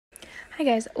Hi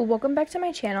guys, welcome back to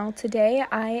my channel. Today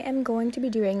I am going to be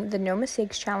doing the no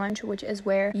mistakes challenge, which is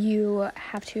where you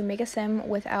have to make a sim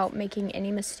without making any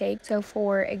mistakes. So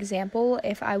for example,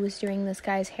 if I was doing this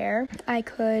guy's hair, I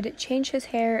could change his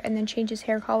hair and then change his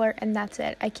hair color, and that's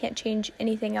it. I can't change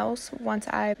anything else. Once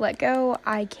I let go,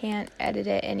 I can't edit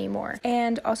it anymore.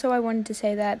 And also I wanted to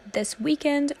say that this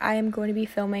weekend I am going to be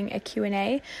filming a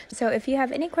Q&A. So if you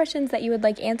have any questions that you would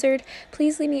like answered,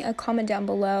 please leave me a comment down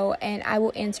below and I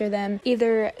will answer them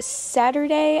either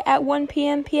Saturday at 1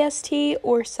 p.m. PST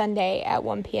or Sunday at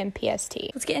 1 p.m. PST.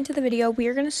 Let's get into the video. We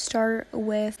are going to start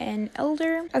with an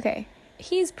elder. Okay.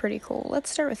 He's pretty cool.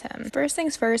 Let's start with him. First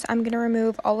things first, I'm going to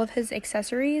remove all of his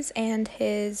accessories and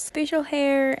his facial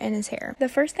hair and his hair. The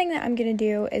first thing that I'm going to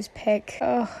do is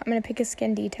I'm going to pick his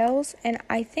skin details, and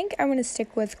I think I'm going to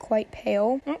stick with quite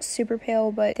pale. Not super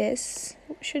pale, but this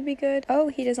should be good. Oh,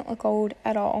 he doesn't look old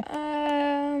at all.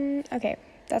 Okay,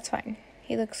 that's fine.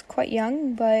 He looks quite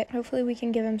young, but hopefully we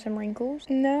can give him some wrinkles.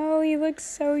 No, he looks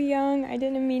so young. I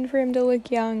didn't mean for him to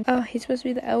look young. Oh, he's supposed to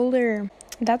be the elder.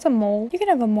 That's a mole. You can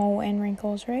have a mole and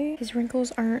wrinkles, right? His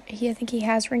wrinkles aren't... I think he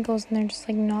has wrinkles and they're just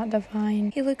like not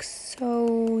defined. He looks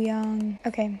so young.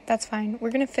 Okay, that's fine.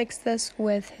 We're gonna fix this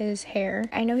with his hair.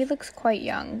 I know he looks quite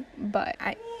young, but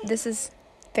this is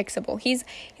fixable. He's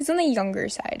on the younger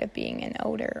side of being an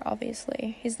elder,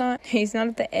 obviously. He's not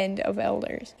at the end of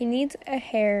elders. He needs a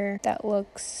hair that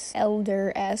looks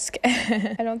elder-esque.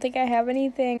 I don't think I have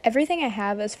anything. Everything I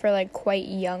have is for like quite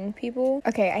young people.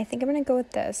 Okay, I think I'm gonna go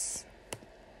with this.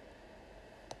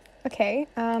 Okay,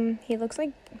 he looks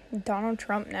like Donald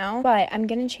Trump now, but I'm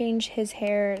gonna change his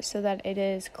hair so that it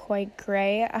is quite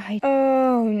gray.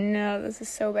 Oh no, this is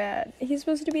so bad. He's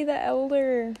supposed to be the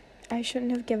elder. I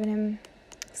shouldn't have given him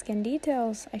skin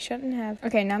details. I shouldn't have.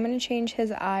 Okay, now I'm gonna change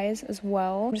his eyes as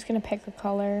well. I'm just gonna pick a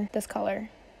color. This color.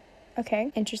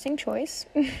 Okay, interesting choice.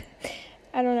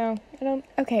 I don't know.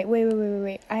 Okay,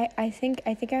 wait. I think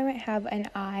I might have an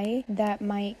eye that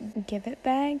might give it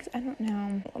bags. I don't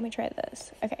know. Let me try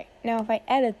this. Okay, now if I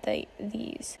edit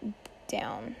these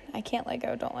down, I can't let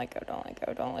go. Don't let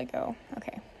go.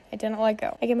 Okay. I didn't let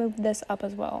go. I can move this up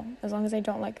as well, as long as I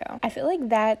don't let go. I feel like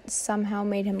that somehow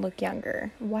made him look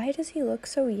younger. Why does he look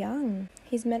so young?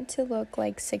 He's meant to look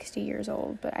like 60 years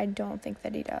old, but I don't think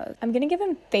that he does. I'm gonna give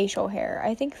him facial hair.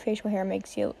 I think facial hair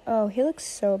makes you... Oh, he looks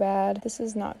so bad. This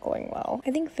is not going well.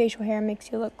 I think facial hair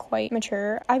makes you look quite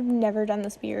mature. I've never done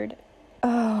this beard.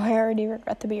 Oh, I already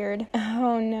regret the beard.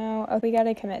 Oh no. Oh, we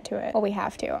gotta commit to it. Well, we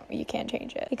have to. You can't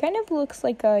change it. He kind of looks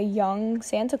like a young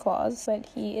Santa Claus, but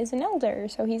he is an elder,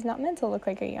 so he's not meant to look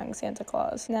like a young Santa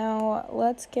Claus. Now,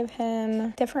 let's give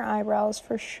him different eyebrows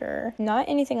for sure. Not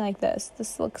anything like this.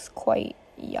 This looks quite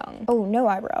young. Oh, no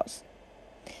eyebrows.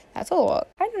 That's a look.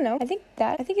 I don't know. I think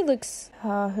he looks... who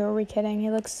are we kidding?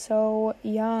 He looks so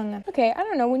young. Okay, I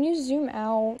don't know. When you zoom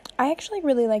out, I actually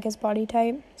really like his body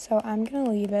type, so I'm gonna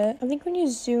leave it. I think when you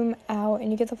zoom out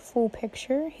and you get the full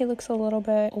picture, he looks a little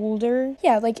bit older.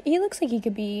 Yeah, like, he looks like he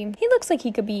could be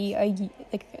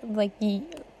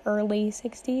early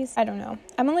 60s. I don't know.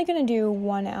 I'm only gonna do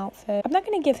one outfit. I'm not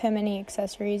gonna give him any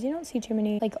accessories. You don't see too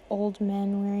many like old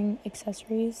men wearing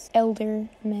accessories. Elder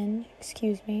men,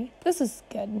 excuse me. This is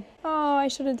good. Oh, I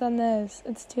should have done this.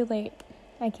 It's too late.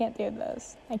 I can't do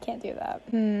this. I can't do that.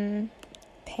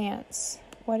 Pants.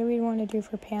 What do we want to do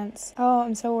for pants? Oh,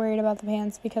 I'm so worried about the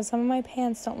pants because some of my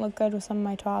pants don't look good with some of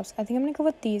my tops. I think I'm gonna go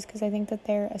with these because I think that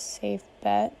they're a safe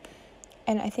bet.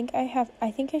 And I think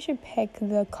I should pick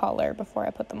the color before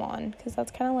I put them on, because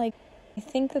that's kind of like, I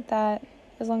think that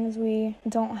as long as we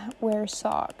don't wear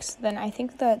socks, then I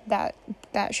think that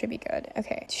should be good.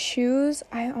 Okay, shoes,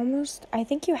 I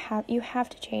think you have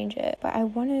to change it, but I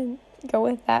want to go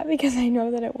with that because I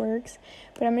know that it works.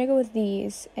 But I'm gonna go with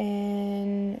these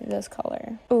in this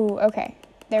color. Ooh, okay,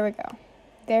 there we go.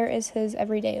 There is his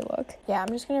everyday look. Yeah, I'm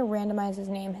just gonna randomize his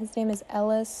name. His name is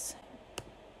Ellis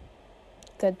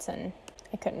Goodson.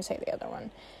 I couldn't say the other one.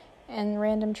 And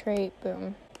random trait,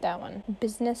 boom, that one.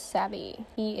 Business savvy.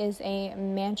 He is a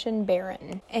mansion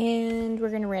baron. And we're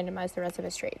going to randomize the rest of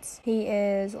his traits. He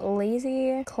is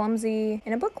lazy, clumsy,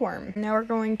 and a bookworm. Now we're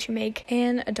going to make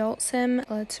an adult sim.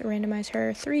 Let's randomize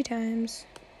her 3 times.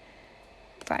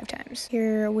 5 times.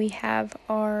 Here we have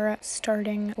our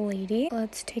starting lady.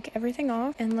 Let's take everything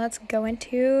off and let's go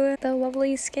into the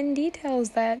lovely skin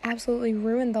details that absolutely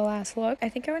ruined the last look. I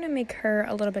think I want to make her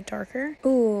a little bit darker.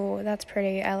 Ooh, that's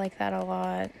pretty. I like that a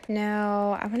lot.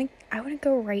 Now I want to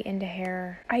go right into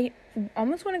hair. I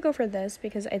almost want to go for this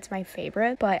because it's my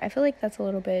favorite, but I feel like that's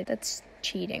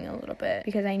cheating a little bit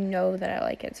because I know that I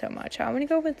like it so much. I'm gonna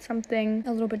go with something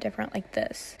a little bit different like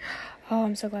this. Oh,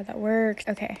 I'm so glad that worked.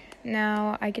 Okay,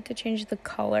 now I get to change the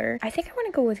color. I think I want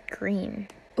to go with green.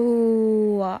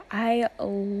 Ooh, I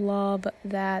love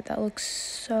that. That looks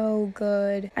so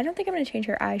good. I don't think I'm going to change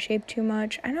her eye shape too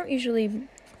much. I don't usually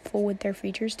fool with their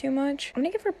features too much. I'm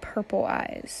going to give her purple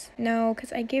eyes. No,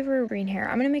 because I gave her green hair.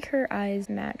 I'm going to make her eyes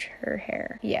match her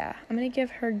hair. Yeah, I'm going to give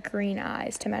her green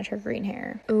eyes to match her green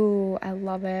hair. Ooh, I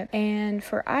love it. And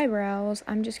for eyebrows,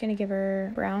 I'm just going to give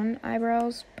her brown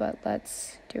eyebrows, but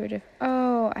let's do it.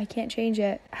 Oh, I can't change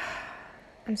it.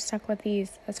 I'm stuck with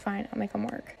these. That's fine. I'll make them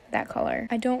work. That color.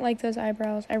 I don't like those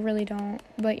eyebrows. I really don't.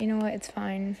 But you know what? It's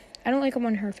fine. I don't like them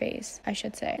on her face, I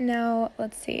should say. Now,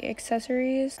 let's see.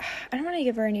 Accessories. I don't want to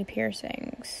give her any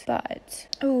piercings, but...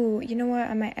 Oh, you know what?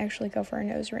 I might actually go for a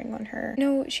nose ring on her.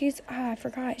 No, she's... I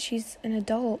forgot. She's an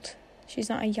adult. She's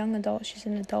not a young adult. She's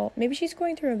an adult. Maybe she's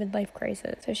going through a midlife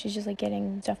crisis, so she's just, like,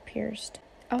 getting stuff pierced.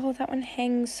 Oh, that one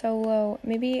hangs so low.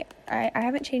 Maybe I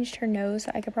haven't changed her nose.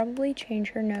 So I could probably change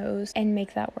her nose and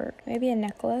make that work. Maybe a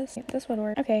necklace. This would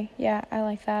work. Okay, yeah, I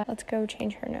like that. Let's go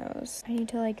change her nose. I need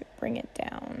to like bring it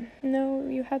down. No,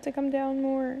 you have to come down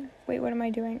more. Wait, what am I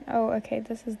doing? Oh, okay,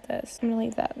 this is this. I'm gonna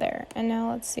leave that there. And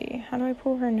now let's see. How do I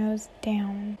pull her nose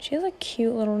down? She has a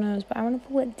cute little nose, but I want to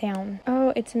pull it down.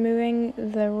 Oh, it's moving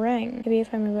the ring. Maybe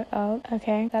if I move it up.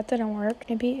 Okay, that didn't work.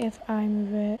 Maybe if I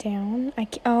move it down.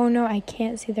 Oh no, I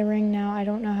can't see the ring now. I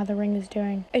don't know how the ring is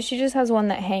doing. She just has one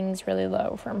that hangs really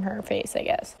low from her face, I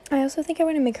guess. I also think I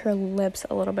want to make her lips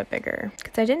a little bit bigger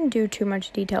because I didn't do too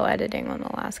much detail editing on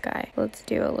the last guy. Let's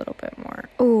do a little bit more.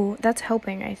 Oh, that's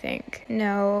helping, I think.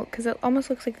 No, because it almost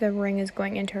looks like the ring is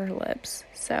going into her lips.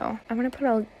 So I'm going to put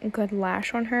a good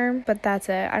lash on her, but that's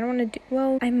it. I don't want to do,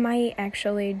 well, I might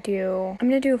actually do, I'm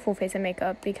going to do a full face of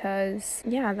makeup because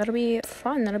yeah, that'll be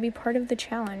fun. That'll be part of the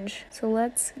challenge. So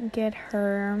let's get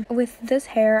her with this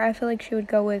hair. I feel like she would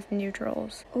go with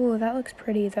neutrals. Oh, that looks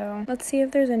pretty though. Let's see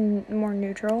if there's a more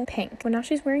neutral. Pink. Well, now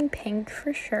she's wearing pink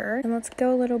for sure. And let's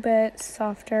go a little bit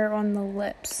softer on the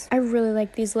lips. I really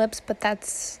like these lips, but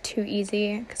that's too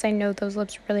easy because I know those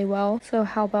lips really well. So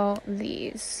how about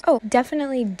these? Oh,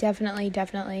 definitely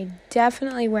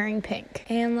wearing pink.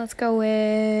 And let's go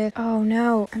with, oh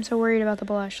no, I'm so worried about the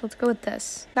blush. Let's go with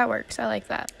this. That works. I like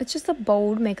that. It's just a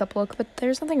bold makeup look, but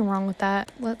there's nothing wrong with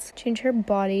that. Let's change her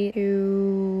body to,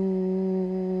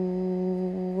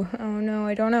 oh no,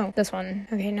 I don't know. This one.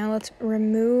 Okay, now let's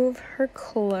remove her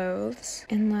clothes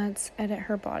and let's edit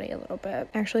her body a little bit.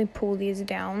 Actually pull these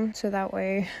down so that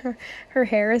way her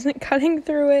hair isn't cutting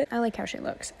through it. I like how she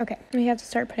looks. Okay, we have to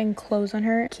start putting clothes on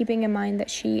her, keeping in mind that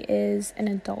she is an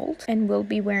adult and will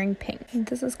be wearing pink.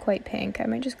 This is quite pink. I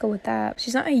might just go with that.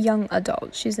 She's not a young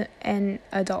adult. She's an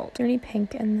adult. Do you need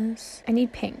pink in this? I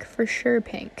need pink. For sure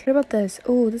pink. What about this?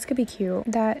 Oh, this could be cute.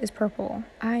 That is purple.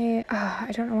 I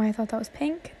don't know why I thought that was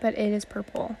pink, but it is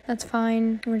purple. That's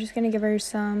fine. We're just gonna give her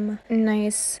some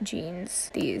nice jeans.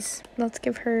 These. Let's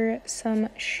give her some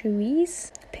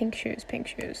shoes. Pink shoes.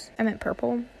 I meant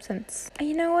purple since...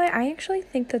 You know what? I actually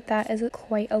think that is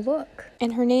quite a look.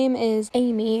 And her name is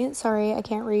Amy. Sorry, I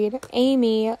can't read.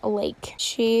 Amy Lake.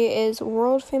 She is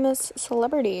world famous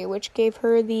celebrity, which gave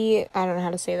her the... I don't know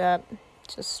how to say that.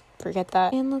 Just forget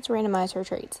that. And let's randomize her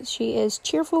traits. She is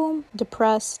cheerful,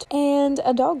 depressed, and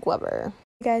a dog lover.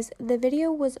 Guys, the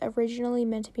video was originally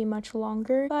meant to be much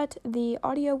longer, but the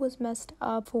audio was messed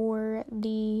up for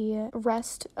the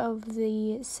rest of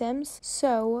the Sims,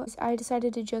 so I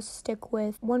decided to just stick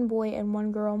with one boy and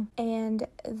one girl, and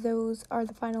those are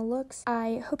the final looks.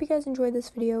 I hope you guys enjoyed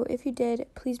this video. If you did,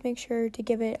 please make sure to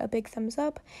give it a big thumbs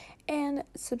up and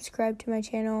subscribe to my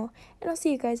channel, and I'll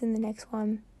see you guys in the next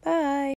one. Bye!